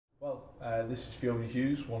Well, this is Fiona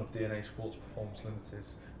Hughes, one of DNA Sports Performance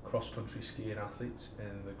Ltd's cross-country skiing athletes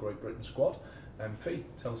in the Great Britain squad. Fee,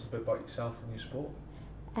 tell us a bit about yourself and your sport.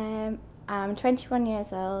 I'm 21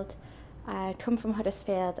 years old. I come from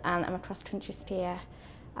Huddersfield and I'm a cross-country skier.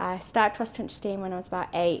 I started cross-country skiing when I was about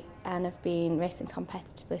 8 and have been racing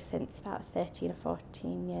competitively since about 13 or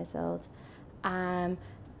 14 years old.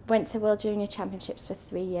 Went to World Junior Championships for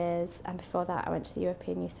 3 years, and before that I went to the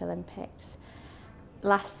European Youth Olympics.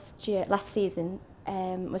 Last season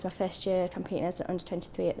was my first year competing as an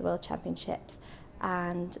under-23 at the World Championships,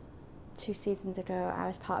 and 2 seasons ago I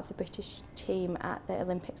was part of the British team at the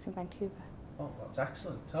Olympics in Vancouver. Oh, that's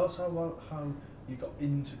excellent. Tell us how you got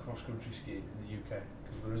into cross-country skiing in the UK,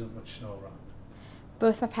 because there isn't much snow around.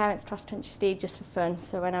 Both my parents cross-country skied just for fun,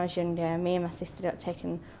 so when I was younger, me and my sister got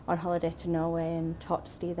taken on holiday to Norway and taught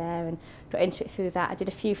to ski there and got into it through that. I did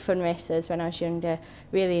a few fun races when I was younger,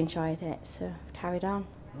 really enjoyed it, so carried on.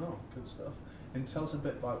 Oh, good stuff. And tell us a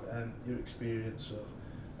bit about your experience of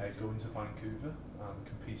going to Vancouver and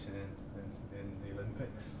competing in the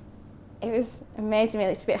Olympics. It was amazing,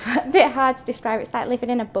 really. It's a bit hard to describe. It's like living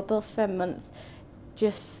in a bubble for a month,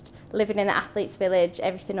 just living in the athlete's village,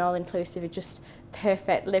 everything all inclusive, just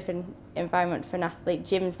perfect living environment for an athlete.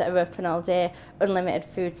 Gyms that are open all day, unlimited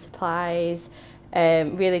food supplies,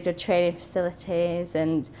 really good training facilities,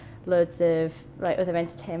 and loads of other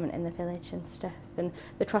entertainment in the village and stuff. And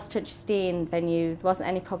the cross-country skiing venue, there wasn't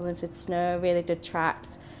any problems with snow, really good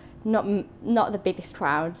tracks. Not the biggest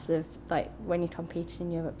crowds of when you compete in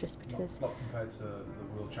Europe, just because. Not compared to the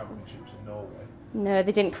World Championships in Norway. No,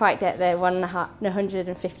 they didn't quite get the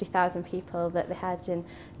 150,000 people that they had in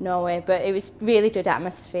Norway, but it was really good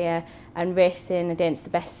atmosphere and racing against the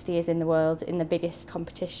best skiers in the world in the biggest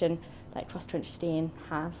competition like cross-country skiing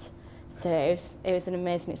has. So it was an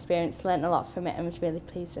amazing experience, learnt a lot from it and was really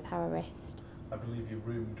pleased with how I raced. I believe you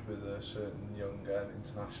roomed with a certain young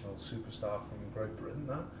international superstar from Great Britain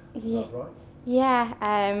now, is that right? Yeah,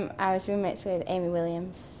 I was roommates with Amy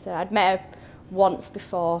Williams, so I'd met her once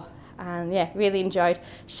before. And yeah, really enjoyed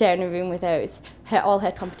sharing a room with her. All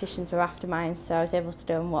her competitions were after mine, so I was able to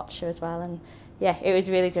go and watch her as well. And yeah, it was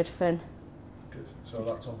really good fun. Good. So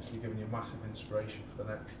that's obviously given you massive inspiration for the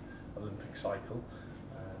next Olympic cycle.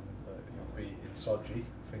 That you'll be in Sochi.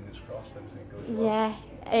 Fingers crossed, everything goes well.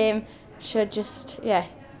 Yeah, should just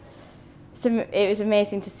it was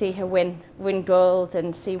amazing to see her win gold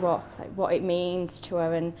and see what it means to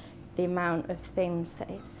her and the amount of things that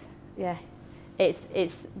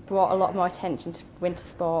it's brought a lot more attention to winter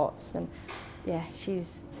sports, and yeah,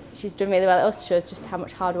 she's done really well. It also shows just how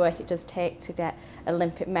much hard work it does take to get an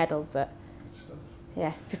Olympic medal, but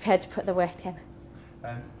yeah, prepared to put the work in.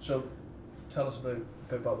 So tell us a bit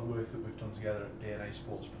about the work that we've done together at DNA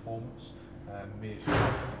Sports Performance. Me as your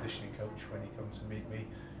conditioning coach when you come to meet me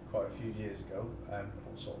quite a few years ago.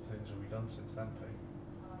 What sort of things have we done since then, Fee?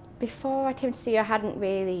 Before I came to see you, I hadn't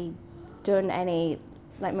really done any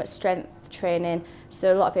much strength training,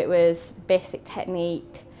 so a lot of it was basic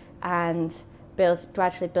technique and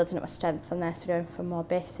gradually building up my strength from there, so going from more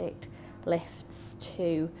basic lifts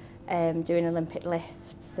to doing Olympic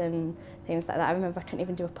lifts and things like that. I remember I couldn't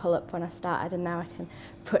even do a pull-up when I started, and now I can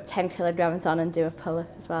put 10 kilograms on and do a pull-up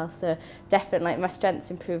as well, so definitely my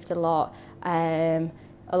strength's improved a lot.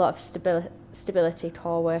 A lot of stability,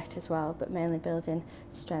 core work as well, but mainly building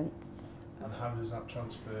strength. And how does that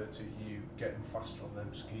transfer to you getting faster on them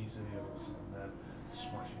skis of yours and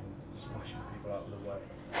smashing people out of the way?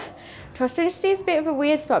 Cross-country is a bit of a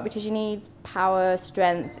weird sport because you need power,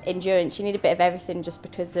 strength, endurance. You need a bit of everything just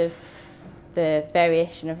because of the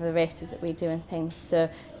variation of the races that we do and things. So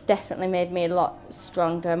it's definitely made me a lot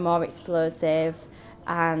stronger, more explosive,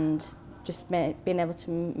 and just being able to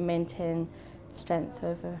maintain strength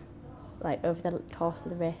over the course of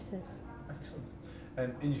the races. Excellent.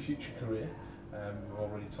 And in your future career, we've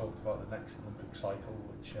already talked about the next Olympic cycle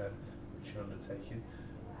which you're undertaking.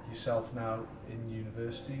 Yourself now in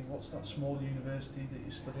university, what's that small university that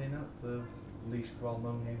you're studying at? The least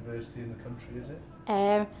well-known university in the country, is it?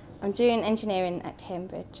 I'm doing engineering at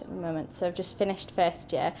Cambridge at the moment, so I've just finished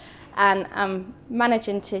first year, and I'm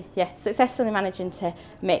successfully managing to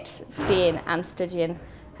mix skiing and studying.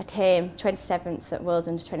 I came 27th at World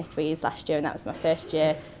Under-23s last year, and that was my first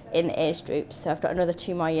year in the age group, so I've got another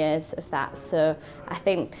 2 more years of that. So I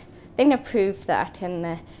think I've proved that I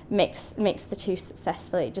can mix the two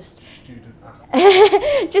successfully. It just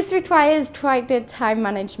just requires quite good time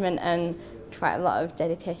management and quite a lot of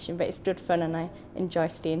dedication, but it's good fun and I enjoy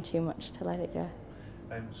skiing too much to let it go.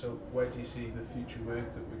 So where do you see the future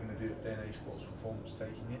work that we're going to do at DNA Sports Performance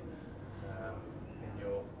taking you in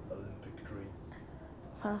your Olympic dream?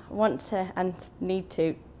 Well, I want to and need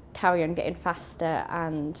to carry on getting faster,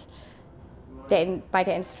 and by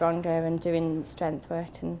getting stronger and doing strength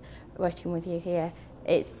work and working with you here,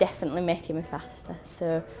 it's definitely making me faster.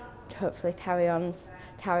 So hopefully carry on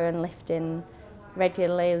lifting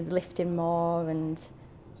regularly, lifting more, and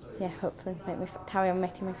yeah, hopefully carry on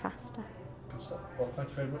making me faster. Good stuff. Well, thank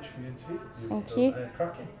you very much for the interview. Thank you.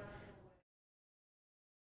 Cracking.